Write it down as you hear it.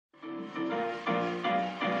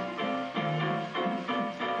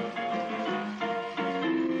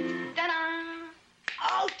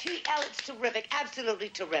Oh, it's terrific. Absolutely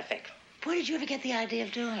terrific. Where did you ever get the idea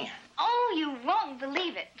of doing it? Oh, you won't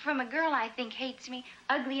believe it. From a girl I think hates me.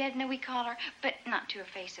 Ugly Edna, we call her, but not to her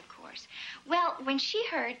face, of course. Well, when she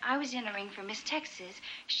heard I was entering for Miss Texas,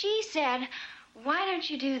 she said, why don't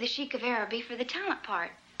you do the Sheik of Araby for the talent part?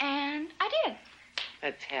 And I did.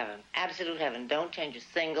 That's heaven. Absolute heaven. Don't change a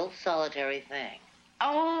single solitary thing.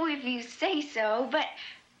 Oh, if you say so, but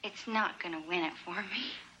it's not going to win it for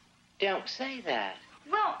me. Don't say that.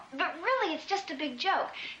 Well, but really, it's just a big joke.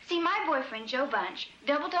 See, my boyfriend, Joe Bunch,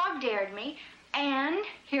 double dog dared me, and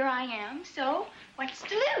here I am, so what's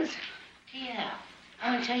to lose? Yeah,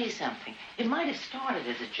 I want to tell you something. It might have started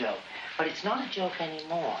as a joke, but it's not a joke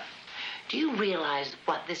anymore. Do you realize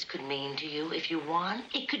what this could mean to you if you won?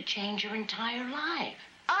 It could change your entire life.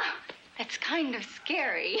 Oh, that's kind of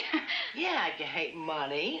scary. Yeah, you hate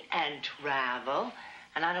money and travel.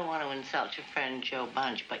 And I don't want to insult your friend Joe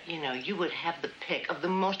Bunch, but, you know, you would have the pick of the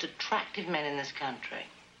most attractive men in this country.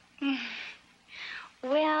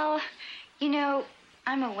 Well, you know,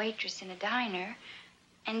 I'm a waitress in a diner,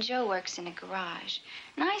 and Joe works in a garage.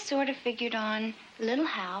 And I sort of figured on a little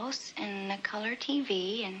house and a color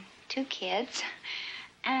TV and 2 kids.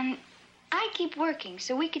 And I keep working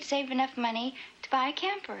so we could save enough money to buy a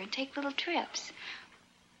camper and take little trips.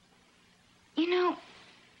 You know,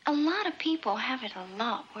 a lot of people have it a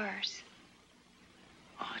lot worse.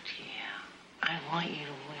 Oh, dear. I want you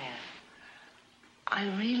to win.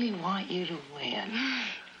 I really want you to win.